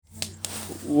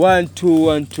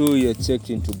1-2-1-2, you're checked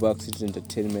into Backseat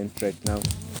Entertainment right now.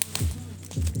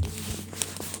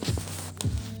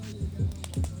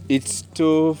 It's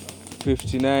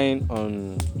 2:59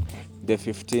 on the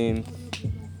 15th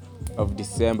of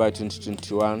December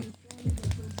 2021,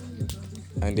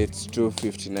 and it's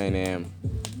 2:59 a.m.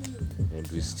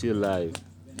 and we're still live.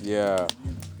 Yeah,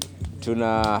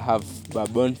 tuna have a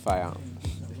bonfire.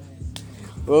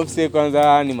 Upsi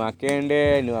kwanza ni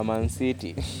Makende, ni wa Man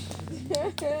City.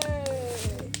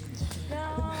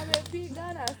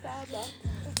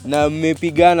 Na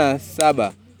mmepigana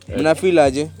 7. Mnafeel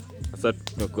aje? Sasa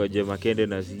tumekuaje Makende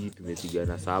na sisi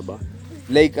tumepigana 7?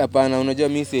 Like hapana, unajua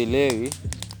mimi sielewi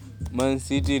Man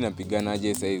City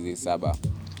inapiganaje saa hizi 7.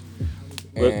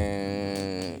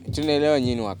 Tunaelewa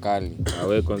nyinyi wakali.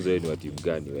 Wewe kwanza ni wa timu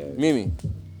gani wewe? Mimi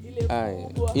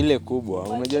ile kubwa.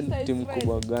 Unajua timu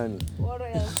kubwa gani?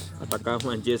 Hata kama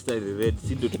Manchester United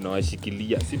si ndio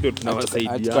tunawashikilia, si ndio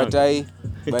tunawasaidia. Hatukatai,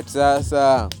 but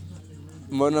sasa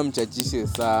mbona mchachishe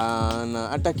sana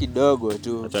hata kidogo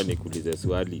tu? Acha nikuulize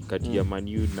swali, kati ya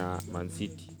Man U na Man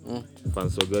City,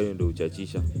 fans gani ndio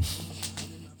uchachisha?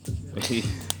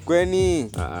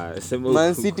 Kwani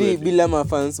Man City bila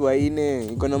mafans waine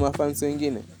iko na mafans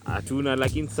wengine? Hatuna,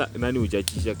 lakini nani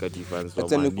uchachisha kati fans wa Man U?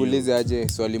 Acha nikuulize aje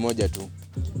swali moja tu.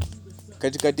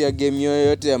 Katikati ya game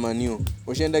yoyote ya Man U,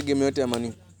 ushaenda game yote ya Man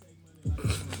U?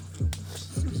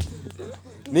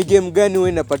 Ni game gani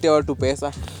wewe unapatia watu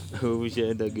pesa?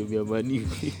 Ushaenda game ya Man U?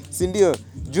 Si ndio?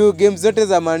 Juu game zote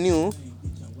za Man U,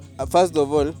 first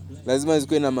of all, lazima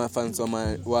zikuwe na mafans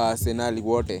wa Arsenal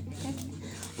wote.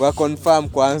 Wa confirm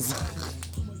kwanza.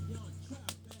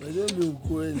 Ndio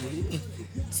ukweli.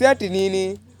 Si ati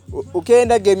nini?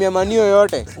 Ukienda game ya Man U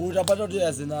yote, utapata tu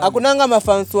Arsenal. Hakunanga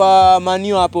mafans wa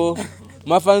Man U hapo.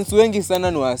 Mafans wengi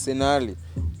sana ni wa Arsenal.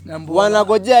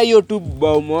 Wanagojea hiyo tu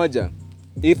bao moja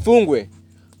ifungwe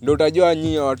ndio utajua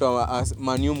nyinyi watu wa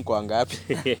Man U mko ngapi.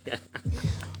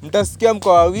 Mtasikia mko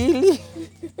wawili.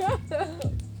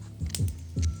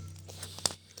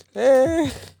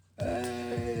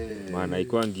 Maana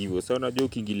iko hivyo. Sasa unajua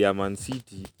ukiingilia Man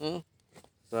City,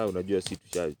 sasa unajua sisi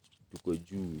tuko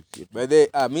juu. By the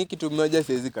mimi kitu mmoja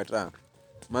siwezi kataa.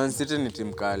 Man City ni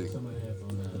timu kali.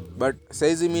 But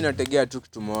saizi mimi nategea tu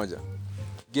kitu moja.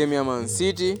 Game ya Man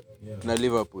City na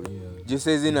Liverpool. Juu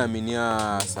saizi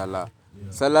naaminia Salah.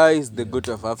 Salah is the goat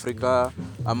of Africa.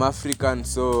 I'm African,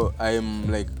 so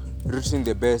I'm like rooting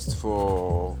the best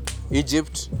for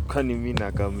Egypt. Kwani mimi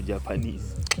na kama Japanese.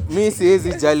 Mimi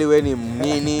siwezi jali wewe ni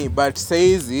nini, but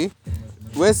saizi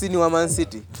wewe si ni wa Man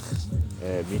City.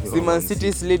 Si Man City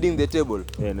is leading the table.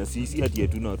 Na sisi ati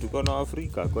tuko na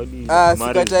Afrika kwani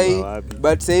sikatai,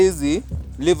 but saizi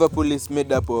Liverpool is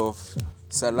made up of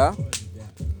Salah,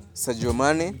 Sadio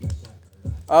Mane.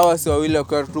 Hawa si wawili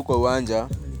wakiwa tu kwa uwanja,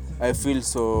 I feel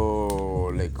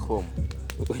so like home.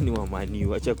 Wewe ni wa Man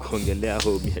U, acha kuongelea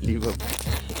home ya Liverpool.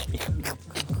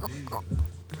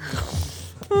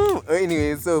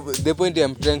 Anyway, so the point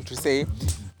I'm trying to say,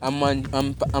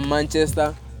 I'm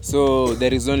Manchester, so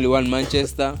there is only one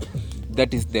Manchester,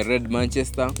 that is the red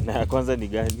Manchester. Na ya kwanza ni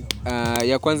gani?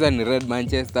 Ya kwanza ni red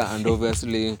Manchester, and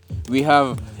obviously we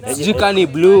have Jikani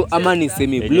blue ama ni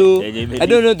semi blue. I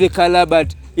don't know the color,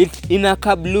 but it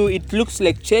inaka blue. It looks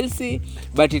like Chelsea,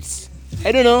 but it's,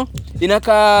 I don't know,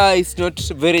 inaka it's not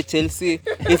very Chelsea.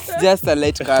 It's just a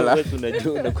light color.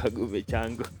 Tunajua kwa gome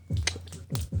chango.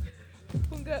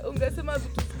 Ungesema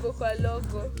vitu kwa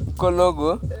logo. Kwa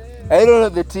logo? I don't know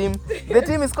the team. The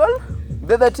team is called?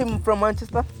 The other team from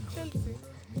Manchester? Chelsea.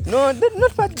 No,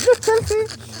 not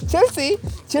Chelsea.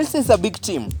 Chelsea is a big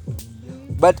team.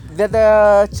 But the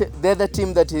other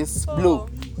team that is blue. Oh.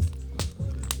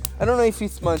 I don't know if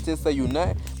it's Manchester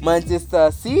United,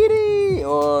 Manchester City,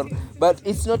 but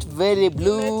it's not very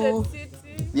blue. United City.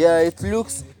 Yeah, it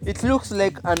looks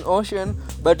like an ocean,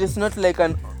 but it's not like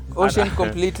an ocean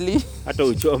completely. Hata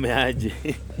uchome aje.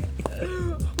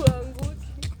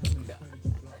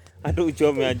 Hata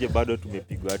uchome aje bado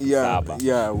tumepigwa 7.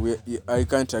 Yeah, I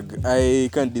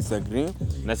can't disagree.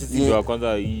 Na sisi ndio wa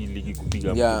kwanza hii ligi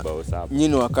kupiga bao 7.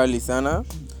 Nyinyi wakali sana.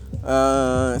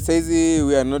 Saizi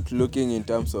we are not looking in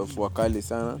terms of wakali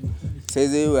sana.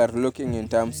 Saizi we are looking in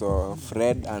terms of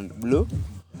red and blue,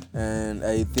 and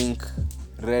I think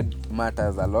red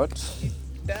matters a lot.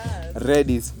 Red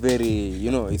is very,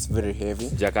 it's very heavy.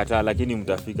 Jakarta, lakini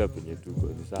mtafika penye tuko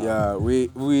ni sawa. Yeah,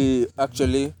 we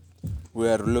actually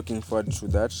are looking forward to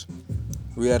that.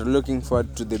 We are looking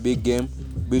forward to the big game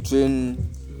between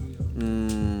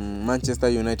Manchester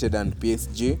United and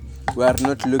PSG. We are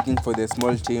not looking for the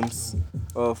small teams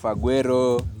of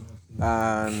Aguero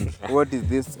and what is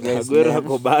this guy's Aguero name?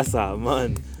 ako Barca,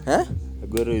 man.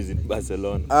 Aguero is in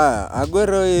Barcelona.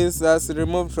 Aguero is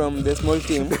removed from the small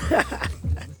team.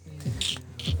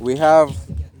 We have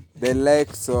the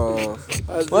likes of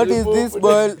what is this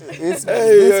boy? Is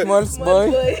this small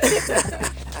boy?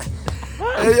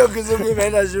 Hiyo Kizungu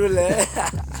imeenda shule.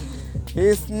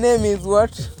 His name is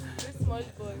what? Small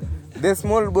boy. The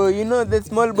small boy. You know the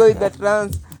small boy that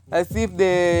runs as if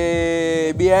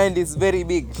the behind is very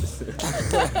big.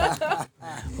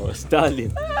 Oh,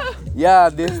 Stalin. Yeah,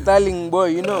 the stallion boy,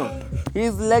 you know.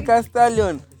 He's like a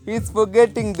stallion. He's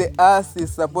forgetting the ass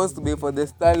is supposed to be for the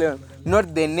stallion,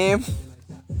 not the name.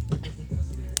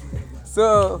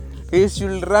 So he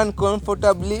should run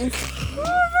comfortably.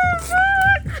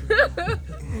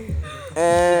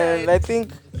 And I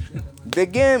think the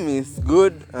game is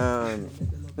good.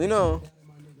 You know,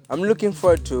 I'm looking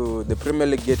forward to the Premier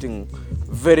League getting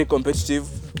very competitive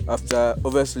after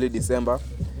obviously December.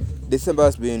 December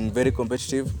has been very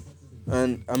competitive,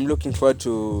 and I'm looking forward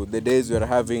to the days we're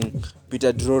having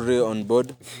Peter Drury on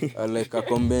board, like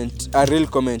a real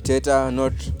commentator,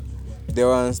 not the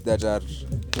ones that are,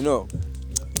 you know,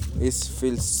 it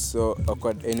feels so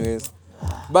awkward anyways.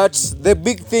 But the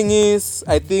big thing is,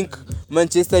 I think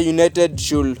Manchester United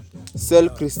should sell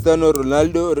Cristiano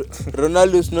Ronaldo.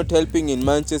 Ronaldo is not helping in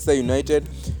Manchester United.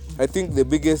 I think the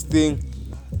biggest thing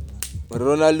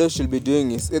Ronaldo should be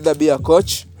doing is either be a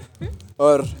coach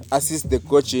or assist the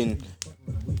coach in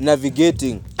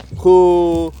navigating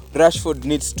who Rashford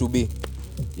needs to be.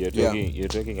 You're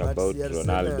talking about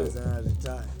Ronaldo.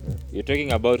 You're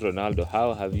talking about Ronaldo.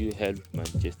 How have you helped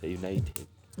Manchester United?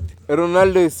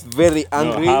 Ronaldo is very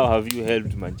angry. No, how have you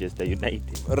helped Manchester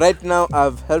United? Right now,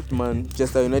 I've helped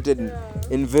Manchester United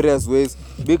in various ways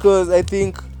because I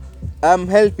think I'm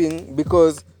helping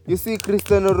because you see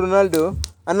Cristiano Ronaldo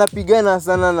anapigana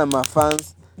sana na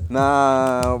mafans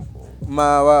na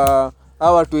hawa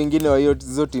watu wengine wa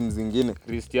hizo team zingine.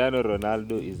 Cristiano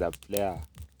Ronaldo is a player.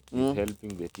 He's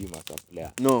helping the team as a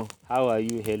player. No. How are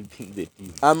you helping the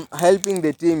team? I'm helping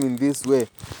the team in this way.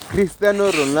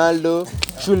 Cristiano Ronaldo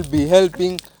should be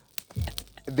helping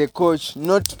the coach,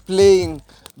 not playing,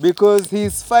 because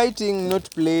he's fighting, not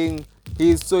playing.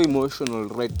 He's so emotional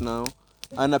right now.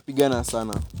 Anapigana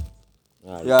sana.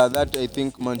 Yeah, that I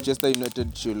think Manchester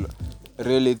United should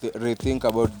really rethink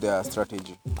about their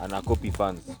strategy. Anacopy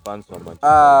fans from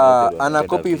Manchester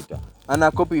United.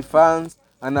 Anacopy fans,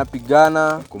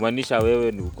 anapigana. Kumaanisha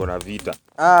wewe ni uko na vita.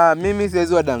 Mimi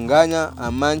siwezi wadanganya,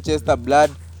 Manchester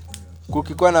blood.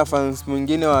 Kukikuwa na fans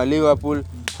mwingine wa Liverpool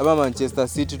ama Manchester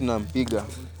City tunampiga.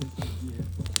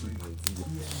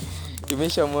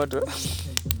 Kimesha moto.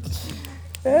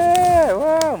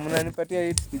 Wow, mnanipatia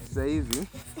hit speech sasa hivi.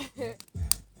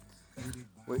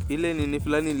 Ile nini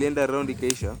fulani ilienda round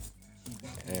ikaisha.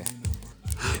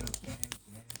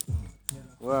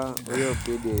 Wow, hiyo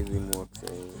pedia hizi moto.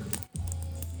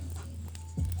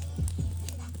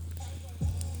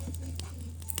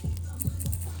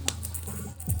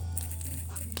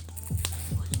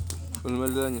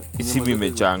 Unamalizanya? Simu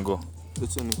imechango.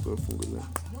 Acha nifungulie.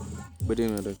 Bado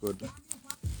ina record.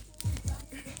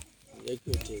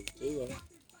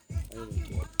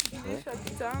 Kisha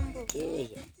kitambo.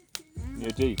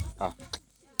 Yote hii.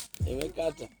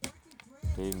 Imekata.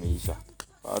 Hii imeisha.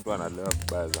 Watu wanalewa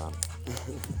kubaya sana.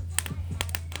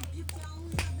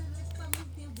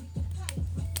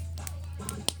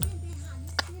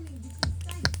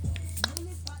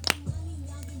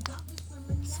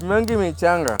 Simangi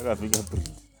imechanga. Akapiga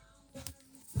print.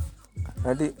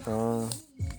 Hadi